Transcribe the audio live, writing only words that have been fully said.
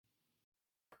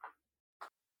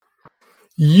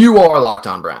You are Locked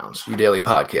On Browns, your daily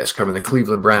podcast covering the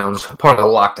Cleveland Browns, part of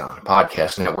the Locked On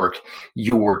Podcast Network,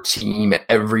 your team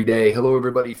every day. Hello,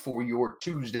 everybody, for your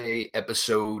Tuesday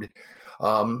episode.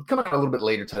 Coming out a little bit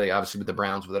later today, obviously, with the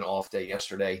Browns with an off day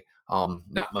yesterday.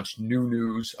 Not much new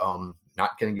news.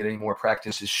 Not going to get any more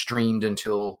practices streamed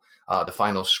until the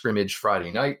final scrimmage Friday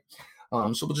night.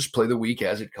 So we'll just play the week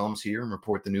as it comes here and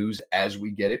report the news as we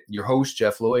get it. Your host,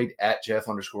 Jeff Lloyd, at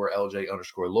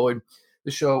Jeff_LJ_Lloyd. The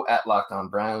show at Locked On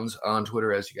Browns on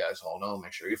Twitter, as you guys all know.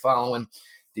 Make sure you're following.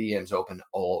 DMs open,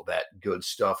 all that good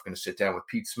stuff. Going to sit down with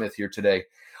Pete Smith here today,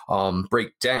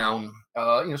 break down,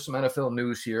 some NFL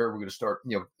news here. We're going to start,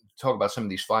 talk about some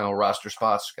of these final roster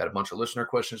spots. Got a bunch of listener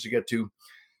questions to get to.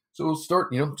 So we'll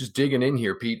start, just digging in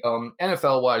here, Pete.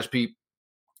 NFL-wise, Pete,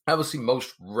 obviously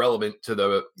most relevant to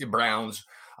the Browns.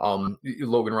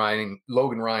 Logan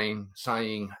Ryan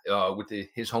signing with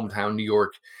his hometown, New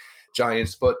York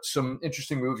Giants, but some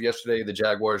interesting move yesterday. The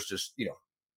Jaguars just,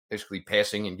 basically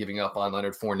passing and giving up on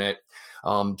Leonard Fournette.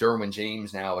 Derwin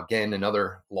James now, again,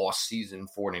 another lost season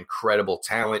for an incredible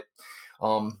talent.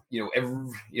 We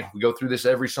go through this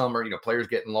every summer, players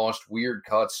getting lost, weird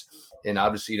cuts. And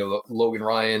obviously, Logan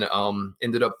Ryan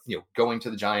ended up, going to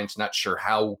the Giants. Not sure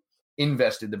how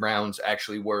invested the Browns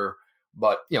actually were,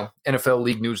 but, NFL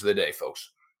league news of the day,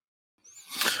 folks.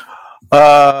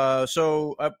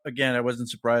 Again, I wasn't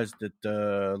surprised that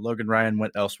Logan Ryan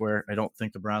went elsewhere. I don't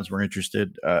think the Browns were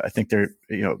interested. I think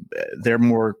they're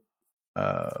more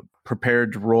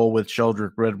prepared to roll with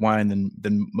Sheldrick Redwine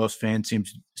than most fans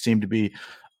seem to be.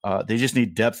 They just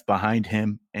need depth behind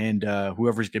him and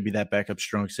whoever's going to be that backup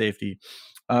strong safety.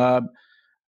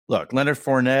 Look, Leonard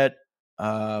Fournette.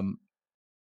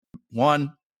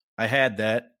 One, I had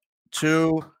that.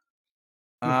 Two,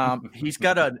 he's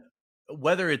got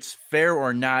whether it's fair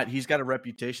or not, he's got a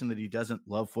reputation that he doesn't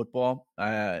love football.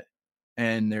 And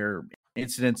there are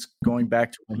incidents going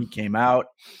back to when he came out,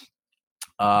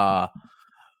 that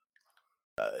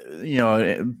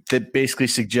basically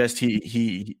suggest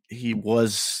he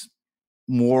was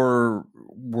more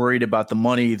worried about the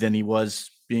money than he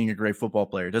was being a great football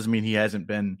player. It doesn't mean he hasn't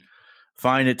been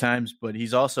fine at times, but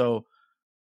he's also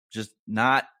just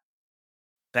not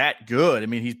that good. I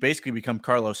mean, he's basically become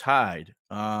Carlos Hyde.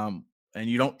 And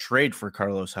you don't trade for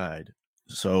Carlos Hyde.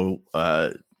 So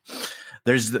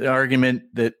there's the argument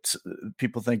that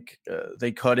people think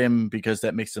they cut him because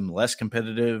that makes them less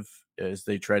competitive as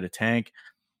they try to tank.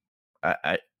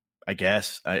 I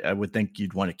guess I would think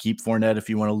you'd want to keep Fournette if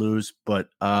you want to lose, but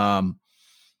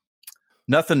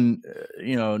nothing,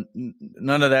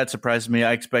 none of that surprises me.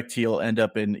 I expect he'll end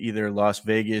up in either Las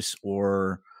Vegas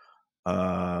or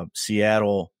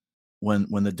Seattle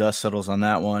when the dust settles on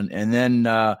that one. And then,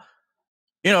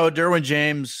 Derwin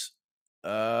James,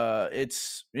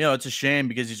 it's a shame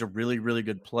because he's a really, really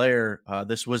good player.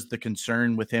 This was the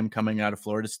concern with him coming out of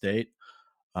Florida State.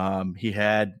 He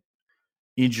had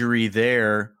injury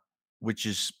there, which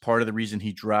is part of the reason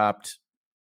he dropped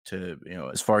to,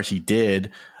 as far as he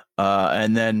did.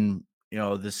 And then,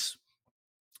 this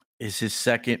is his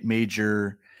second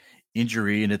major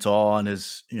injury and it's all on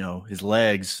his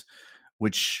legs,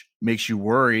 which makes you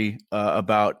worry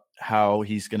about how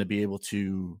he's going to be able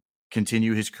to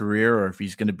continue his career, or if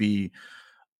he's going to be,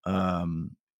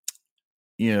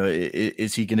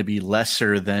 is he going to be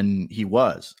lesser than he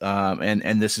was?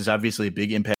 And this is obviously a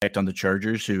big impact on the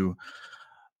Chargers, who,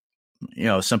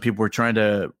 some people were trying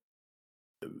to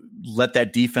let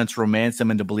that defense romance them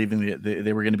into believing that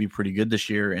they were going to be pretty good this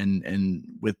year. And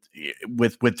with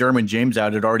Derwin James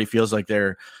out, it already feels like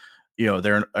they're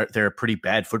a pretty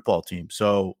bad football team.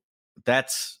 So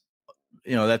that's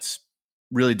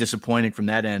really disappointing from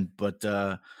that end. But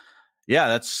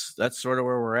that's sort of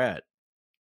where we're at.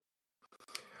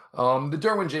 The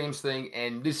Derwin James thing,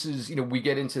 and this is, we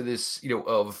get into this,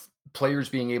 of players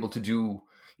being able to do,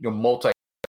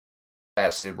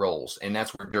 multi-faceted roles, and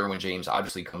that's where Derwin James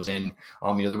obviously comes in.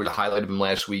 There was a highlight of him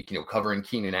last week, covering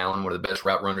Keenan Allen, one of the best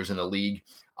route runners in the league,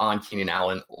 on Keenan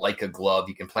Allen like a glove.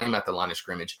 You can play him at the line of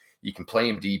scrimmage. You can play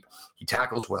him deep. He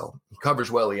tackles well. He covers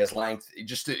well. He has length.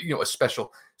 Just, a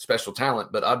special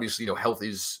talent. But obviously, health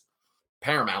is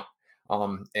paramount.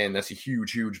 And that's a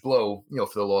huge, huge blow,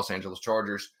 for the Los Angeles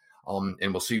Chargers. And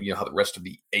we'll see, how the rest of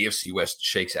the AFC West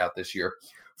shakes out this year.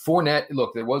 Fournette,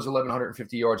 look, there was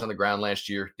 1,150 yards on the ground last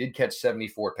year. Did catch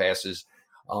 74 passes.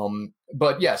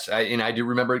 But yes, I do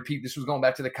remember, Pete, this was going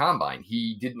back to the combine.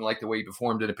 He didn't like the way he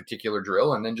performed in a particular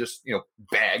drill and then just,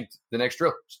 bagged the next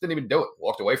drill. Just didn't even do it,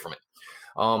 walked away from it.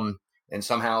 And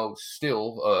somehow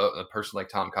still a person like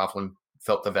Tom Coughlin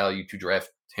felt the value to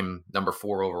draft him number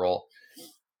 4 overall.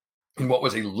 in what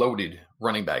was a loaded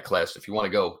running back class. If you want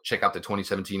to go check out the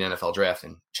 2017 NFL draft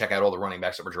and check out all the running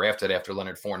backs that were drafted after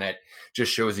Leonard Fournette,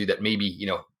 just shows you that maybe,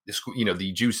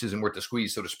 the juice isn't worth the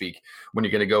squeeze, so to speak, when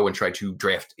you're going to go and try to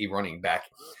draft a running back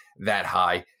that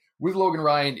high. With Logan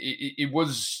Ryan, it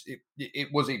was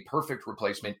a perfect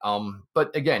replacement.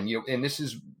 But again, and this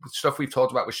is stuff we've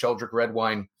talked about with Sheldrick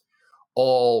Redwine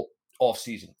all off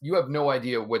season. You have no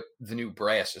idea what the new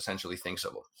brass essentially thinks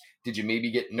of him. Did you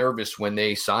maybe get nervous when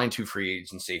they signed 2 free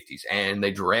agents and safeties and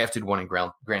they drafted one in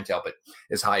Grant Talbot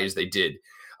as high as they did?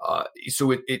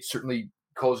 So it certainly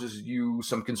causes you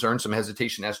some concern, some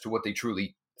hesitation as to what they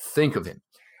truly think of him.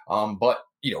 But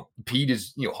Pete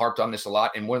has harped on this a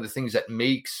lot, and one of the things that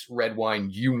makes Redwine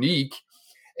unique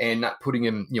and not putting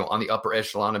him on the upper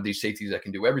echelon of these safeties that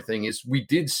can do everything is we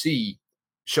did see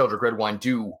Sheldrick Redwine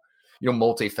do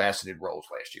multifaceted roles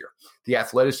last year. The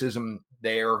athleticism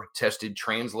there tested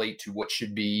translate to what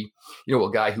should be, a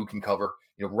guy who can cover,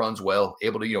 runs well,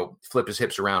 able to, flip his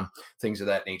hips around, things of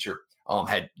that nature.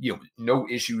 Had, no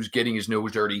issues getting his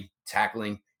nose dirty,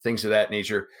 tackling, things of that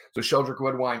nature. So Sheldrick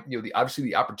Redwine, obviously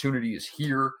the opportunity is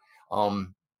here.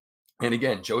 And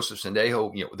again, Joseph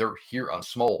Sendejo, they're here on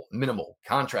small, minimal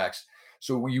contracts.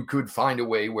 So you could find a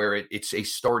way where it's a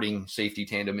starting safety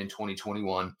tandem in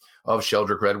 2021 of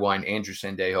Sheldrick Redwine, Andrew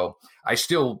Sendejo. I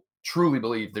still truly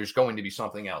believe there's going to be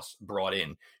something else brought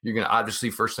in. You're going to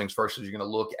obviously, first things first, is you're going to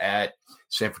look at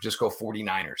San Francisco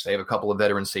 49ers. They have a couple of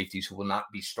veteran safeties who will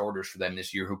not be starters for them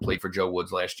this year who played for Joe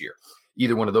Woods last year.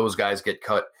 Either one of those guys get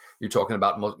cut. You're talking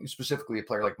about specifically a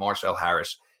player like Marcel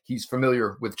Harris. He's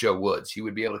familiar with Joe Woods. He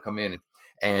would be able to come in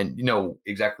and know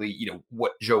exactly,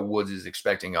 what Joe Woods is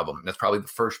expecting of him. That's probably the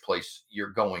first place you're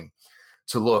going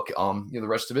to look. The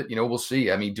rest of it, we'll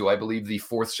see. I mean, do I believe the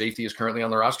 4th safety is currently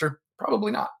on the roster?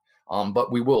 Probably not.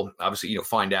 But we will obviously,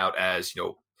 find out as,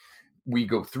 we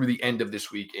go through the end of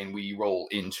this week and we roll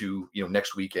into,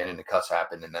 next weekend and the cuts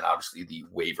happen. And then obviously the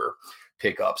waiver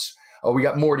pickups. We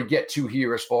got more to get to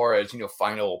here as far as,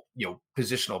 final,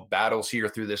 positional battles here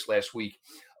through this last week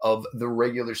of the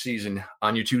regular season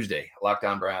on your Tuesday. Locked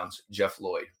On Browns, Jeff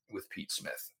Lloyd with Pete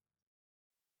Smith.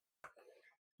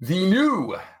 The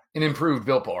new and improved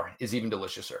Built Bar is even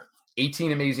deliciouser.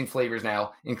 18 amazing flavors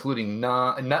now, including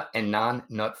nut and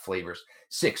non-nut flavors.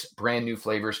 6 brand new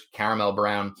flavors: caramel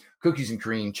brown, cookies and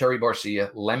cream, cherry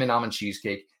barcia, lemon almond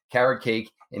cheesecake, carrot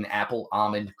cake, and apple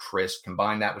almond crisp.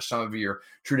 Combine that with some of your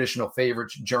traditional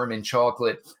favorites: German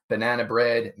chocolate, banana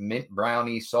bread, mint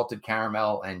brownie, salted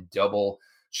caramel, and double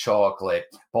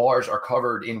chocolate. Bars are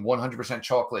covered in 100%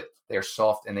 chocolate. They are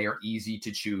soft and they are easy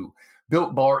to chew.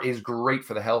 Built Bar is great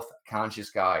for the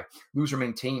health-conscious guy. Lose or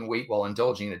maintain weight while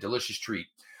indulging in a delicious treat.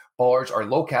 Bars are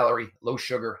low calorie, low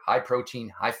sugar, high protein,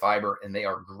 high fiber, and they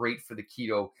are great for the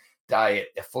keto diet.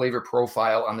 A flavor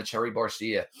profile on the cherry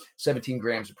barcia: 17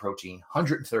 grams of protein,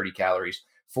 130 calories,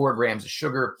 4 grams of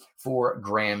sugar, 4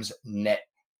 grams net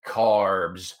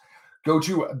carbs. Go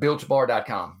to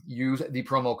BuiltBar.com. Use the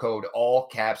promo code, all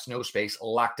caps, no space,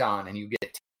 locked on, and you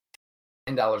get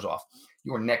 $10 off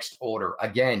your next order.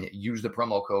 Again, use the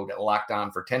promo code locked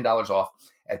on for $10 off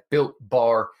at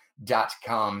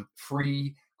BuiltBar.com.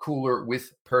 Free cooler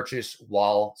with purchase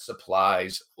while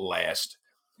supplies last.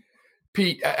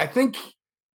 Pete, I think,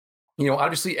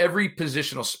 obviously every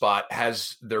positional spot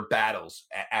has their battles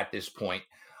at this point.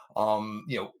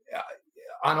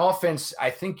 On offense, I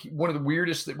think one of the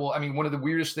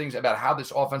weirdest things about how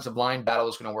this offensive line battle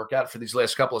is going to work out for these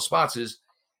last couple of spots is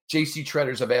J.C.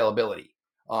 Tretter's availability.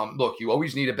 Look, you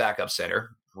always need a backup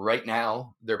center. Right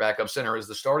now, their backup center is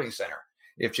the starting center.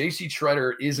 If J.C.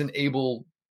 Tretter isn't able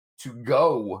to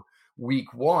go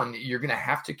week 1, you're going to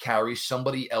have to carry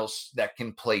somebody else that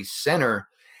can play center.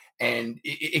 And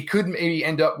it could maybe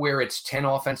end up where it's 10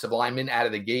 offensive linemen out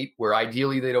of the gate, where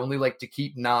ideally they'd only like to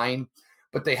keep 9.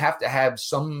 But they have to have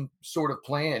some sort of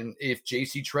plan if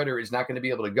J.C. Tretter is not going to be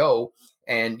able to go.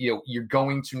 And, you're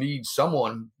going to need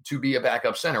someone to be a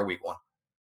backup center week 1.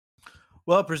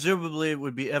 Well, presumably it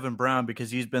would be Evan Brown, because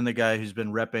he's been the guy who's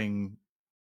been repping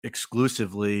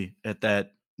exclusively at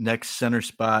that next center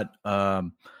spot.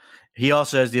 He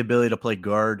also has the ability to play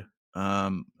guard.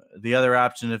 The other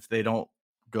option, if they don't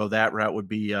go that route, would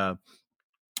be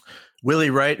Willie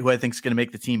Wright, who I think is going to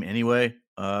make the team anyway.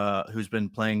 Who's been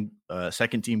playing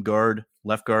second team guard,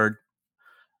 left guard.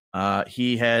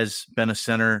 He has been a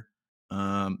center,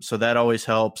 so that always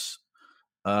helps.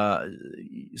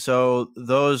 So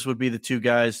those would be the 2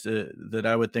 guys that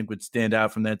I would think would stand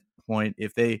out from that point.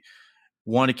 If they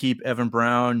want to keep Evan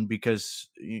Brown because,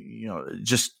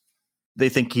 just they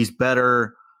think he's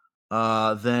better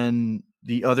than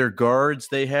the other guards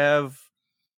they have,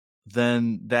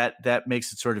 then that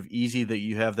makes it sort of easy that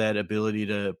you have that ability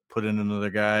to put in another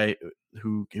guy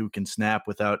who can snap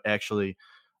without actually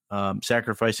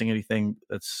sacrificing anything.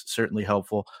 That's certainly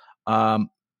helpful. That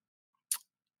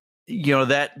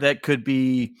could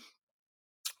be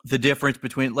the difference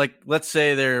between, like, let's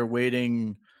say they're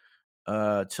waiting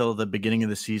till the beginning of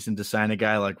the season to sign a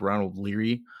guy like Ronald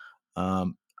Leary.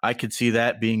 I could see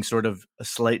that being sort of a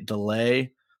slight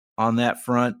delay on that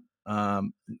front.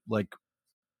 Like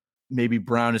maybe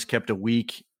Brown is kept a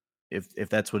week if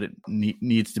that's what it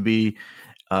needs to be.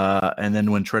 And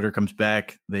then when Treader comes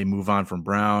back, they move on from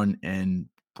Brown and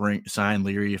sign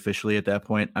Leary officially at that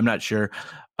point. I'm not sure.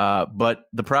 But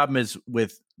the problem is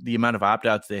with the amount of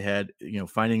opt-outs they had,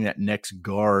 finding that next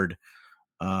guard.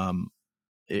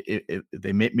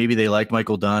 Maybe they like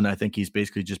Michael Dunn. I think he's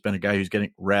basically just been a guy who's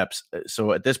getting reps.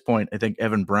 So at this point, I think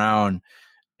Evan Brown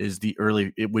is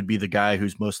it would be the guy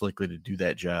who's most likely to do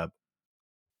that job.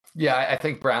 Yeah, I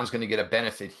think Brown's going to get a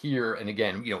benefit here. And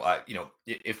again,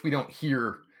 if we don't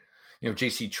hear,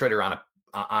 JC Treader on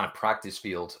a practice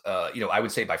field, I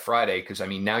would say by Friday, because I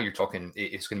mean, now you're talking,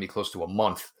 it's going to be close to a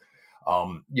month,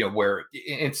 where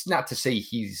it's not to say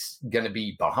he's going to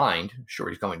be behind. Sure,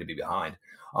 he's going to be behind.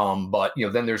 But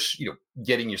then there's,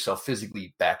 getting yourself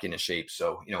physically back into shape.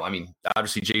 So, I mean,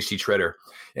 obviously JC Treader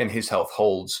and his health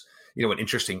holds, an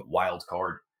interesting wild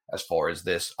card as far as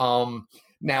this.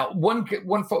 Now, one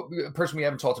person we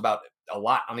haven't talked about a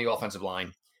lot on the offensive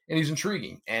line, and he's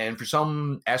intriguing. And for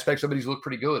some aspects of it, he's looked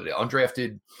pretty good.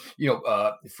 Undrafted,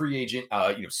 free agent,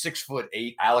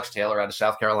 6'8", Alex Taylor out of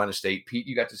South Carolina State. Pete,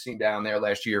 you got to see him down there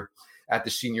last year at the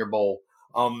Senior Bowl.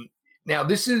 Now,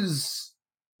 there's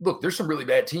some really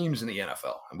bad teams in the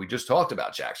NFL, and we just talked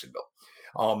about Jacksonville,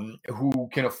 who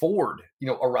can afford,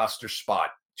 a roster spot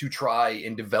to try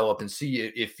and develop and see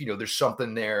if there's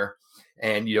something there,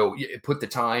 and put the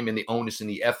time and the onus and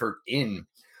the effort in.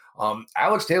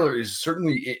 Alex Taylor is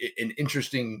certainly an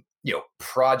interesting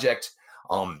project.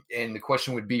 And the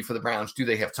question would be for the Browns, do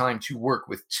they have time to work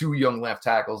with two young left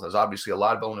tackles? There's obviously a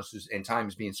lot of bonuses and time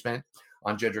is being spent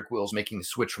on Jedrick Wills making the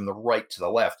switch from the right to the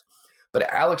left.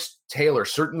 But Alex Taylor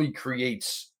certainly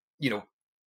creates, an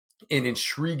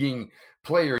intriguing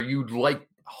player you'd like,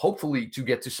 hopefully, to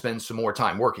get to spend some more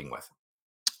time working with.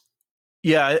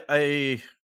 Yeah,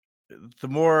 the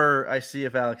more I see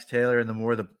of Alex Taylor and the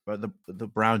more the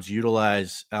Browns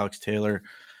utilize Alex Taylor,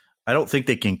 I don't think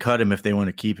they can cut him if they want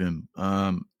to keep him.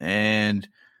 And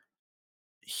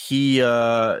he,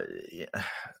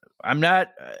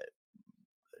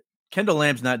 Kendall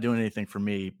Lamb's not doing anything for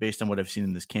me based on what I've seen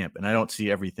in this camp. And I don't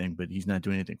see everything, but he's not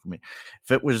doing anything for me.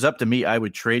 If it was up to me, I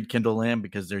would trade Kendall Lamb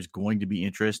because there's going to be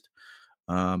interest.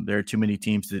 There are too many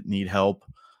teams that need help.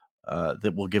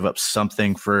 That will give up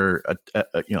something for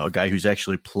a guy who's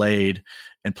actually played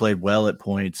well at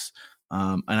points.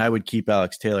 And I would keep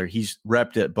Alex Taylor. He's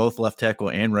repped at both left tackle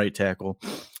and right tackle.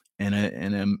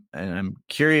 And I'm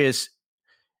curious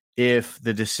if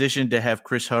the decision to have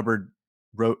Chris Hubbard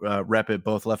rep at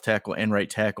both left tackle and right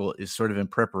tackle is sort of in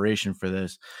preparation for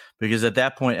this, because at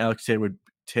that point, Alex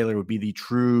Taylor would be the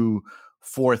true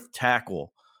fourth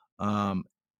tackle from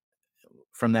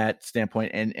that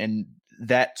standpoint. And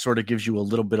that sort of gives you a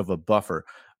little bit of a buffer.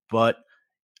 But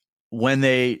when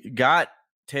they got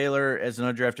Taylor as an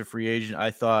undrafted free agent,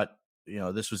 I thought,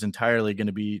 this was entirely going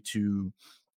to be to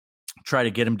try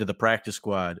to get him to the practice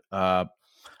squad.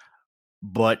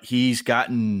 But he's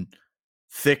gotten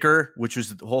thicker, which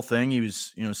was the whole thing. He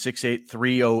was, 6'8",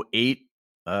 308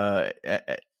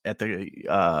 at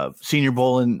the Senior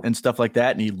Bowl and stuff like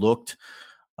that. And he looked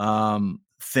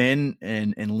thin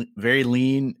and very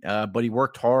lean, but he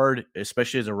worked hard,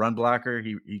 especially as a run blocker.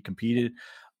 He competed.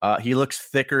 He looks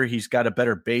thicker. He's got a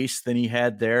better base than he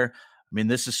had there. I mean,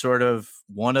 this is sort of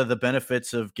one of the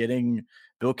benefits of getting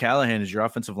Bill Callahan as your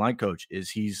offensive line coach, is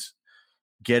he's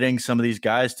getting some of these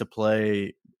guys to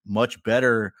play much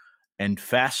better and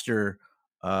faster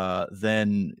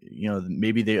than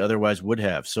maybe they otherwise would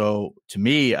have. So to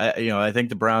me, I think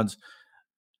the Browns,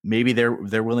 maybe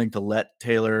they're willing to let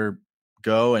Taylor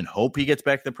go and hope he gets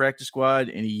back to the practice squad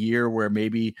in a year where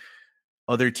maybe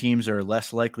other teams are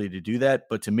less likely to do that.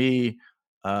 But to me,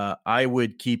 I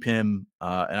would keep him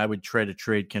and I would try to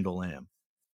trade Kendall Lamb.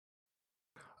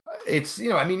 It's,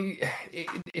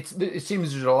 it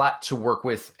seems there's a lot to work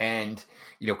with. And,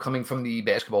 coming from the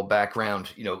basketball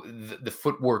background, the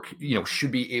footwork,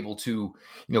 should be able to,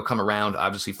 come around,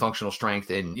 obviously functional strength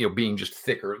and, being just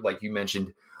thicker, like you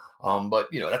mentioned. But,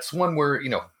 that's one where,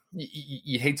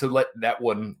 you hate to let that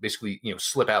one basically,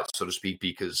 slip out, so to speak,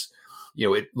 because,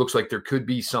 it looks like there could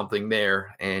be something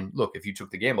there. And look, if you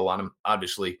took the gamble on him,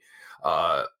 obviously,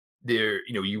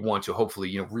 you want to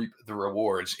hopefully, reap the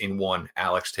rewards in one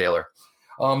Alex Taylor.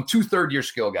 2 third-year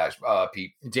skill guys,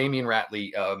 Pete. Damian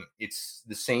Ratley, it's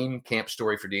the same camp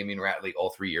story for Damian Ratley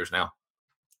all 3 years now.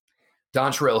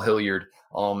 Dontrell Hilliard,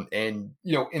 and,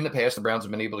 in the past, the Browns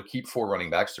have been able to keep 4 running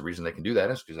backs. The reason they can do that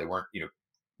is because they weren't,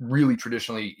 really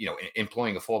traditionally,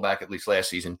 employing a fullback, at least last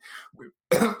season.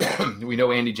 We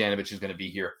know Andy Janovich is going to be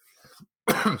here.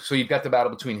 So you've got the battle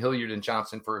between Hilliard and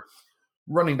Johnson for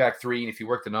running back 3. And if you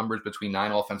work the numbers between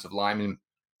 9 offensive linemen,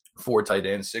 4 tight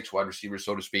ends, 6 wide receivers,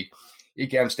 so to speak, it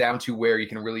comes down to where you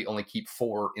can really only keep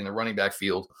 4 in the running back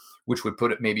field, which would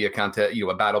put it maybe a contest,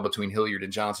 a battle between Hilliard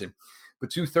and Johnson.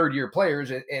 But 2 third-year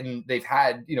players, and they've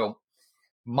had,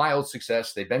 mild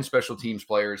success. They've been special teams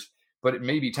players, but it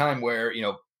may be time where,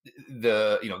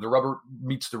 the rubber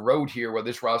meets the road here, where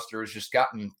this roster has just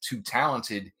gotten too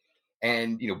talented,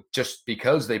 and just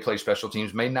because they play special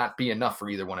teams may not be enough for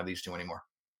either one of these two anymore.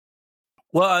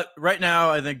 Well, right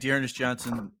now I think D'Ernest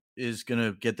Johnson is going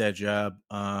to get that job.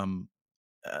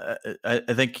 I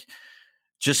think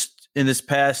just in this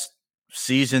past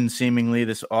season, seemingly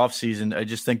this off season, I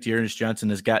just think D'Ernest Johnson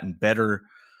has gotten better,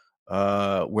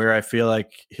 where I feel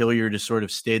like Hilliard has sort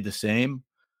of stayed the same.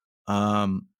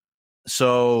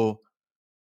 So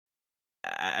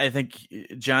I think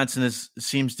Johnson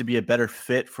seems to be a better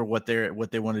fit for what they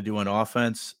want to do on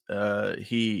offense.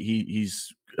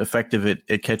 He's effective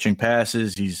at catching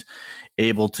passes. He's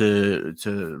able to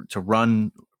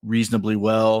run reasonably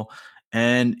well,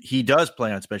 and he does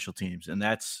play on special teams, and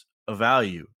that's a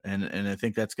value. And I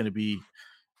think that's going to be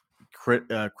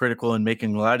critical in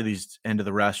making a lot of these end of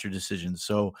the roster decisions.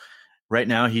 So right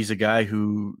now, he's a guy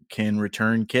who can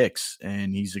return kicks,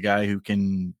 and he's a guy who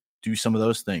can do some of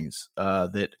those things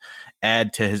that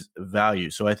add to his value.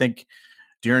 So I think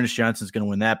D'Ernest Johnson's going to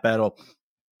win that battle.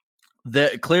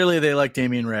 Clearly, they like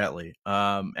Damian Ratley,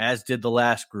 as did the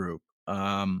last group.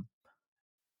 Last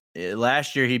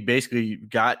year, he basically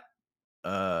got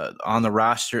on the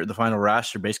roster, the final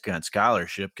roster, basically on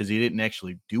scholarship, because he didn't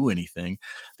actually do anything.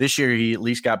 This year, he at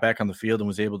least got back on the field and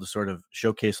was able to sort of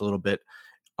showcase a little bit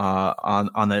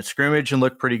on that scrimmage and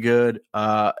look pretty good.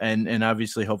 And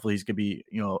obviously, hopefully he's going to be,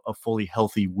 a fully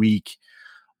healthy week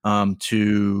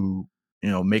to,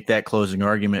 make that closing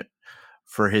argument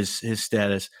for his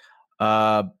status.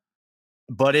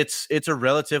 But it's a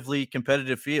relatively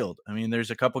competitive field. I mean,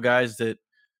 there's a couple guys that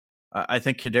I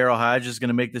think Kaderil Hodge is going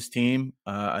to make this team.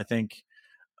 I think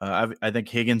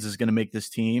Higgins is going to make this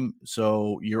team.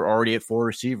 So you're already at 4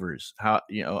 receivers. How,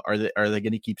 are they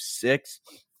going to keep 6?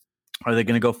 Are they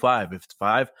going to go 5? If it's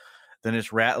 5, then it's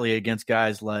Ratley against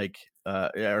guys like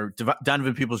or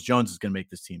Donovan Peoples-Jones is going to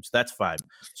make this team. So that's 5.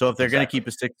 So if they're going to keep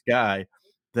a 6th guy,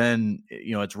 then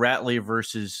it's Ratley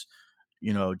versus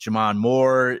Jamon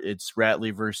Moore. It's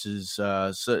Ratley versus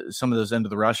some of those end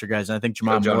of the roster guys. And I think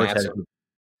Jamon Moore has.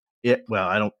 Yeah, well,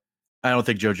 I don't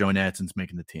think JoJo Natson's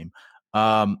making the team.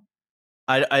 I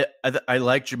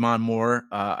like Jamon Moore.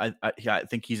 I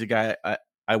think he's a guy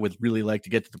I would really like to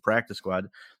get to the practice squad.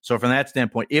 So from that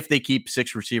standpoint, if they keep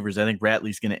 6 receivers, I think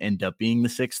Ratley's going to end up being the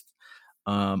 6th.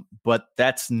 But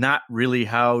that's not really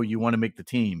how you want to make the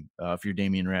team if you're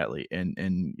Damian Ratley.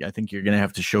 And I think you're going to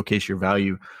have to showcase your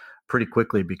value pretty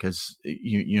quickly, because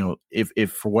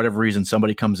if for whatever reason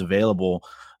somebody comes available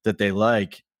that they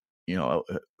like,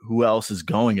 who else is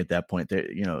going at that point?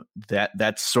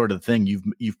 That's sort of thing.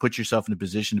 You've put yourself in a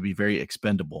position to be very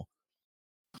expendable.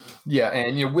 Yeah,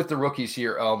 and with the rookies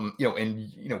here,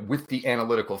 with the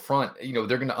analytical front,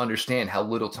 they're going to understand how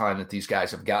little time that these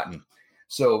guys have gotten.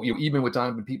 So even with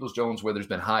Donovan Peoples-Jones, where there's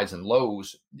been highs and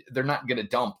lows, they're not going to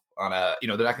dump on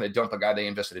they're not going to dump a guy they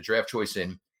invested a draft choice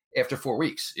in after 4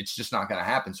 weeks. It's just not going to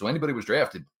happen. So anybody who was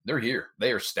drafted, they're here,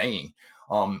 they are staying.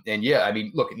 And yeah, I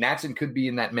mean, look, Natson could be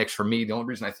in that mix for me. The only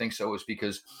reason I think so is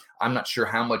because I'm not sure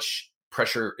how much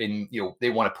pressure they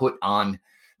want to put on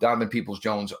Donovan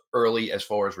Peoples-Jones early as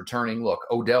far as returning. Look,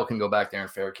 Odell can go back there and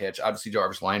fair catch. Obviously,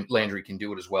 Jarvis Landry can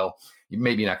do it as well. You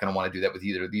maybe not going to want to do that with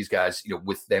either of these guys,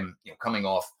 with them, coming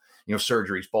off,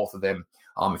 surgeries, both of them.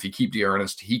 If you keep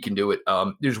D'Ernest, he can do it.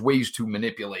 There's ways to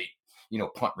manipulate,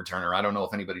 punt returner. I don't know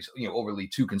if anybody's, overly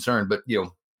too concerned, but,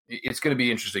 it's going to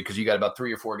be interesting because you got about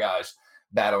 3 or 4 guys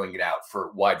battling it out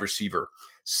for wide receiver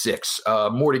 6.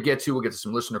 More to get to. We'll get to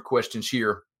some listener questions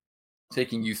here,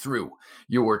 taking you through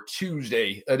your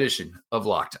Tuesday edition of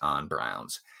Locked On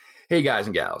Browns. Hey, guys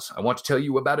and gals, I want to tell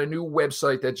you about a new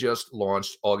website that just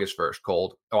launched August 1st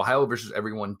called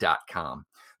OhioVersusEveryone.com.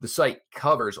 The site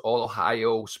covers all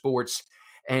Ohio sports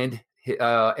and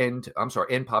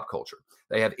pop culture.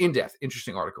 They have in-depth,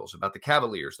 interesting articles about the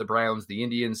Cavaliers, the Browns, the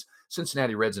Indians,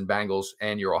 Cincinnati Reds and Bengals,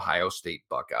 and your Ohio State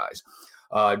Buckeyes.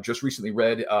 Just recently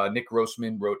read Nick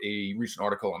Grossman wrote a recent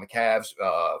article on the Cavs,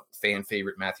 fan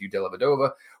favorite Matthew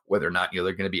Dellavedova, whether or not they're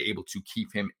going to be able to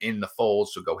keep him in the fold.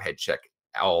 So go ahead, check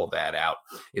all that out.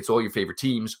 It's all your favorite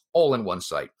teams all in one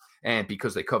site. And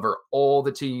because they cover all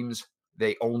the teams,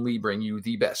 they only bring you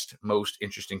the best, most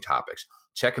interesting topics.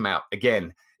 Check them out.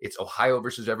 Again, it's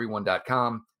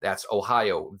ohioversuseveryone.com. That's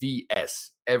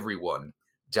ohiovseveryone.com.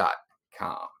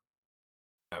 Now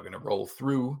we're going to roll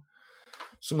through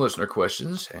some listener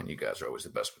questions, and you guys are always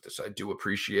the best with this. I do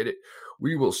appreciate it.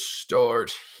 We will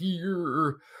start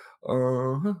here.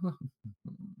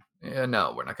 Yeah,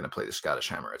 no, we're not going to play the Scottish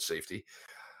Hammer at safety.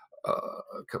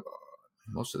 Come on.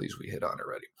 Most of these we hit on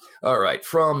already. All right.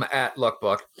 From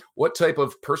 @Luckbuck, what type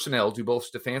of personnel do both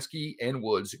Stefanski and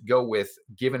Woods go with,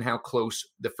 given how close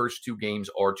the first two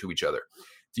games are to each other?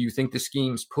 Do you think the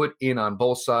schemes put in on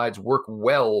both sides work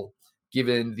well,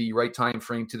 given the right time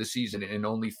frame to the season and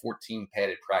only 14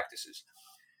 padded practices?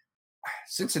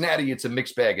 Cincinnati, it's a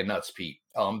mixed bag of nuts, Pete.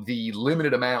 The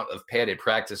limited amount of padded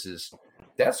practices,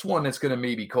 that's one that's going to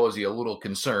maybe cause you a little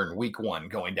concern week one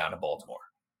going down to Baltimore.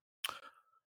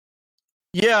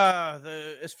 Yeah,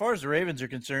 as far as the Ravens are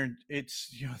concerned,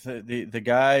 it's the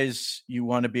guys you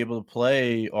want to be able to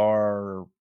play are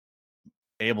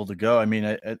able to go. I mean,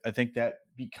 I think that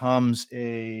becomes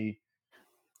a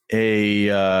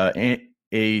Sendejo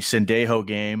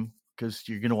game because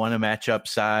you're going to want to match up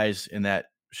size in that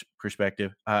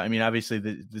perspective. I mean, obviously,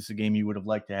 this is a game you would have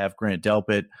liked to have Grant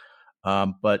Delpit,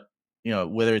 but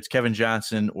whether it's Kevin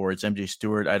Johnson or it's MJ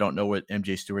Stewart, I don't know what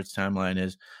MJ Stewart's timeline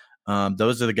is.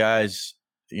 Those are the guys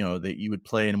that you would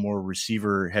play in a more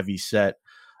receiver heavy set.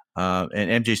 And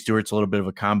MJ Stewart's a little bit of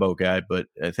a combo guy, but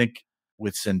I think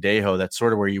with Sendejo, that's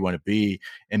sort of where you want to be.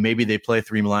 And maybe they play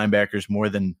three linebackers more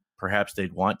than perhaps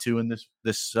they'd want to in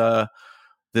this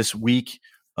week.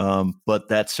 But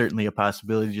that's certainly a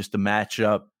possibility just to match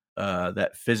up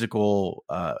that physical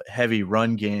heavy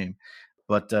run game.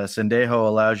 But Sendejo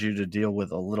allows you to deal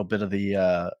with a little bit of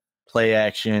the play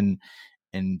action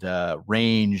and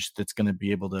range that's going to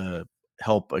be able to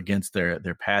help against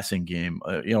their passing game.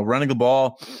 Running the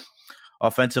ball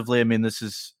offensively, I mean, this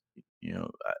is,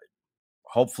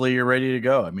 hopefully you're ready to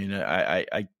go. I mean,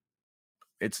 I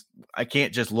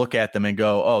can't just look at them and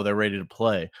go, oh, they're ready to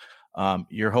play.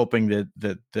 You're hoping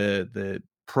that the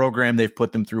program they've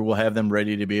put them through will have them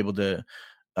ready to be able to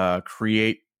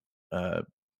create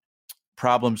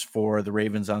problems for the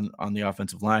Ravens on the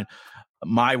offensive line.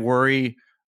 My worry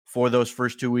for those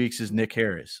first 2 weeks is Nick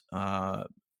Harris.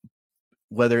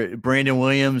 Whether Brandon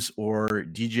Williams or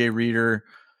DJ Reader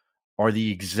are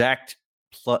the exact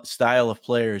style of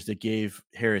players that gave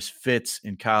Harris fits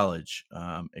in college,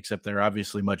 except they're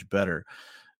obviously much better.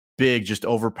 Big, just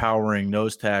overpowering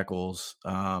nose tackles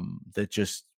that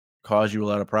just cause you a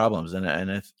lot of problems.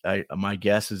 And my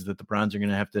guess is that the Browns are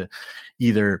going to have to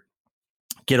either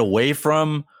get away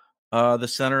from the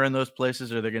center in those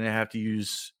places, or they're going to have to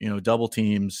use double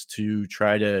teams to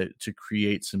try to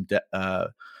create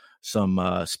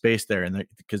some space there, and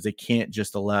because they can't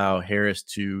just allow Harris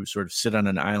to sort of sit on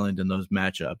an island in those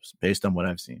matchups, based on what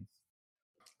I've seen.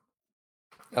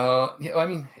 I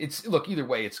mean, either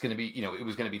way, it's going to be, it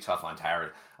was going to be tough on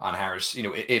Harris,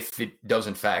 if it does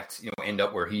in fact, end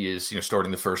up where he is,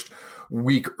 starting the first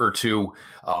week or two,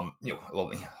 all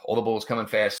the balls coming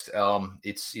fast.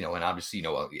 It's, and obviously,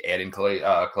 add in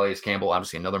Calais Campbell,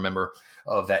 obviously another member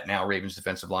of that now Ravens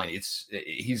defensive line.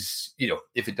 He's,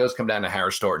 if it does come down to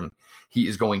Harris starting, he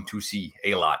is going to see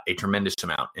a tremendous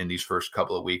amount in these first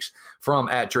couple of weeks. From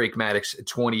 @Drake Maddox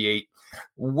 28.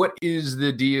 What is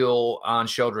the deal on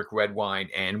Sheldrick Redwine,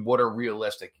 and what are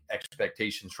realistic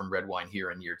expectations from Redwine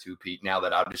here in year two, Pete, now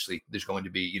that obviously there's going to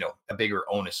be, a bigger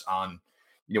onus on,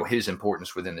 his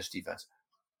importance within this defense?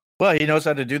 Well, he knows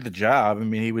how to do the job. I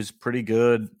mean, he was pretty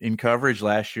good in coverage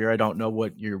last year. I don't know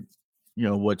what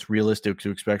what's realistic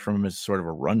to expect from him as sort of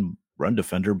a run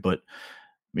defender, but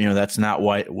that's not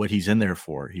what he's in there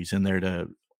for. He's in there to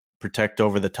protect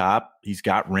over the top. He's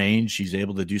got range. He's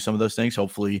able to do some of those things.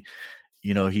 Hopefully,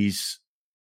 he's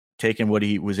taken what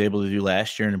he was able to do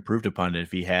last year and improved upon it.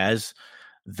 If he has,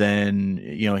 then,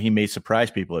 he may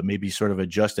surprise people. It may be sort of a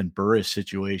Justin Burris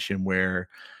situation where,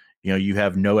 you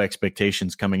have no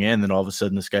expectations coming in, then all of a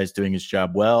sudden this guy's doing his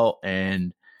job well,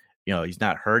 and, he's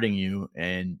not hurting you,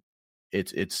 and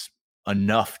it's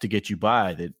enough to get you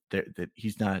by that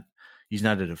he's not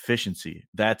a deficiency.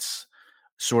 That's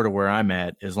sort of where I'm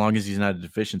at. As long as he's not a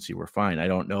deficiency, we're fine. I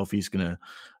don't know if he's going to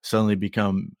suddenly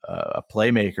become a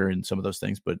playmaker in some of those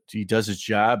things, but he does his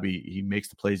job. He makes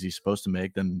the plays he's supposed to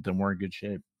make. Then we're in good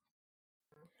shape.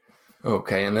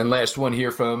 Okay, and then last one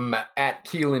here from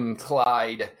 @Keelan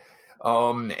Clyde.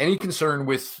 Any concern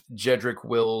with Jedrick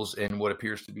Wills and what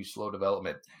appears to be slow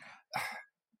development?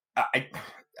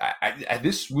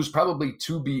 This was probably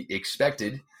to be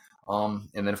expected. And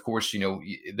then, of course,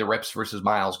 the reps versus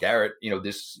Myles Garrett,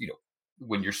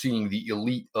 when you're seeing the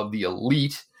elite of the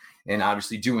elite and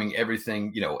obviously doing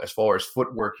everything, as far as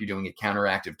footwork, you're doing it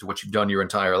counteractive to what you've done your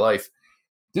entire life.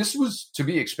 This was to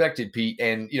be expected, Pete.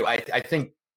 And, I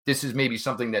think this is maybe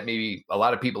something that maybe a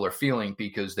lot of people are feeling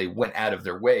because they went out of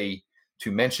their way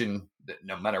to mention that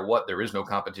no matter what, there is no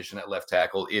competition at left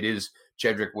tackle. It is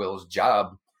Jedrick Wills'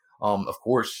 job. Of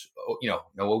course, no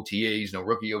OTAs, no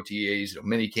rookie OTAs, no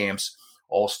mini camps,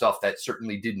 all stuff that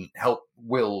certainly didn't help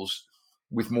Wills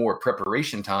with more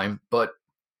preparation time. But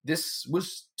this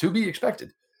was to be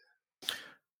expected.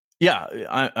 Yeah,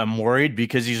 I'm worried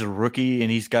because he's a rookie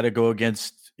and he's got to go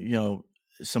against,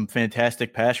 some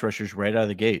fantastic pass rushers right out of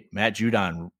the gate. Matt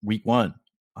Judon, week 1.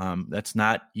 That's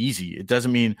not easy. It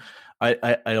doesn't mean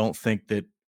I don't think that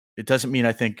it doesn't mean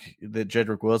I think that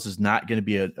Jedrick Wills is not going to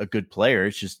be a good player.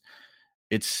 It's just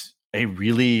it's a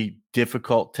really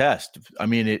difficult test. I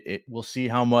mean, we'll see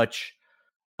how much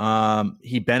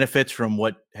he benefits from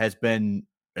what has been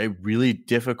a really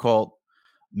difficult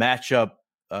matchup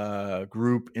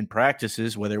group in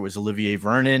practices, whether it was Olivier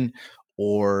Vernon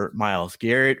or Myles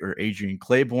Garrett or Adrian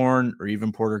Claiborne or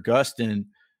even Porter Gustin.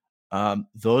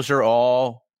 Those are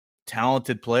all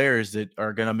talented players that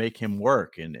are going to make him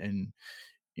work. And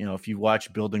if you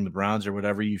watch Building the Browns or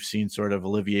whatever, you've seen sort of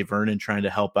Olivier Vernon trying to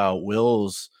help out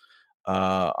Wills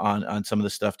on some of the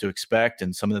stuff to expect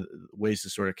and some of the ways to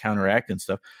sort of counteract and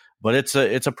stuff. But it's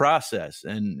a process,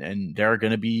 and there are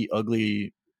going to be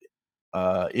ugly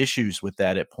issues with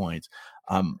that at points.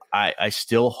 I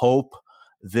still hope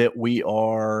that we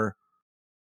are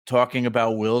talking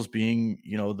about Wills being,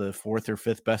 the 4th or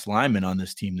 5th best lineman on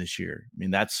this team this year. I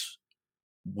mean,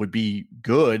 would be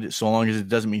good so long as it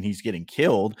doesn't mean he's getting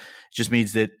killed. It just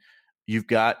means that you've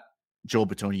got Joel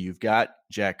Bitonio, you've got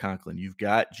Jack Conklin, you've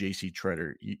got JC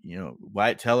Treader,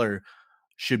 Wyatt Teller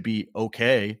should be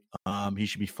okay. He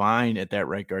should be fine at that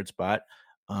right guard spot.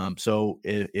 So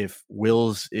if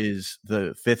Wills is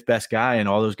the 5th best guy and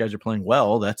all those guys are playing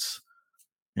well, that's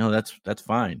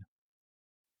fine.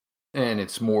 And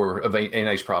it's more of a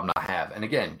nice problem to have. And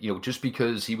again, just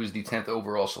because he was the 10th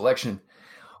overall selection,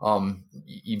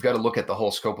 you've got to look at the whole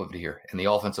scope of it here and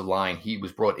the offensive line he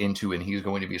was brought into and he's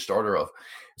going to be a starter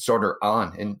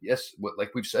on. And yes,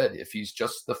 like we've said, if he's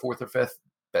just the 4th or 5th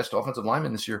best offensive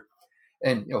lineman this year,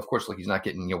 and of course, like he's not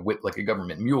getting whipped like a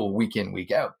government mule week in,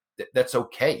 week out, that's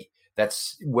okay.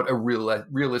 That's what a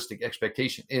realistic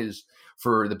expectation is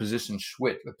for the position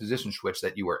switch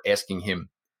that you are asking him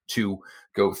to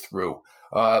go through.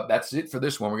 That's it for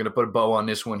this one. We're going to put a bow on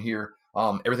this one here.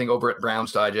 Everything over at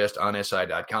Browns Digest on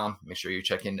SI.com. Make sure you're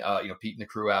checking, Pete and the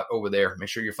crew out over there. Make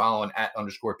sure you're following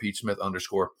 @_Pete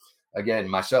Smith_. Again,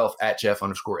 myself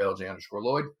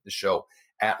 @Jeff_LJ_Lloyd. The show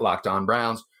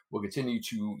 @LockedOnBrowns. We'll continue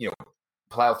to,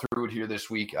 plow through it here this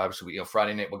week. Obviously,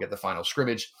 Friday night we'll get the final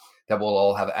scrimmage that we'll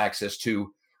all have access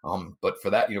to. But for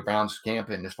that, Browns camp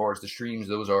and as far as the streams,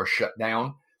 those are shut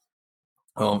down.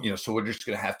 So we're just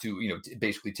going to have to,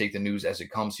 basically take the news as it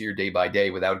comes here day by day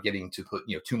without getting to put,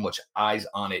 too much eyes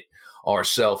on it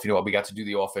ourselves. We got to do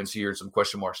the offense here, some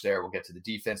question marks there. We'll get to the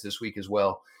defense this week as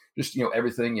well. Just,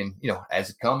 everything. And,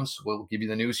 as it comes, we'll give you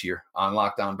the news here on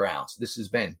Locked On Browns. This has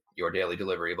been your daily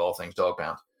delivery of all things Dog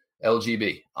Pound.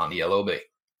 LGB on the LOB.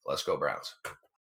 Let's go Browns.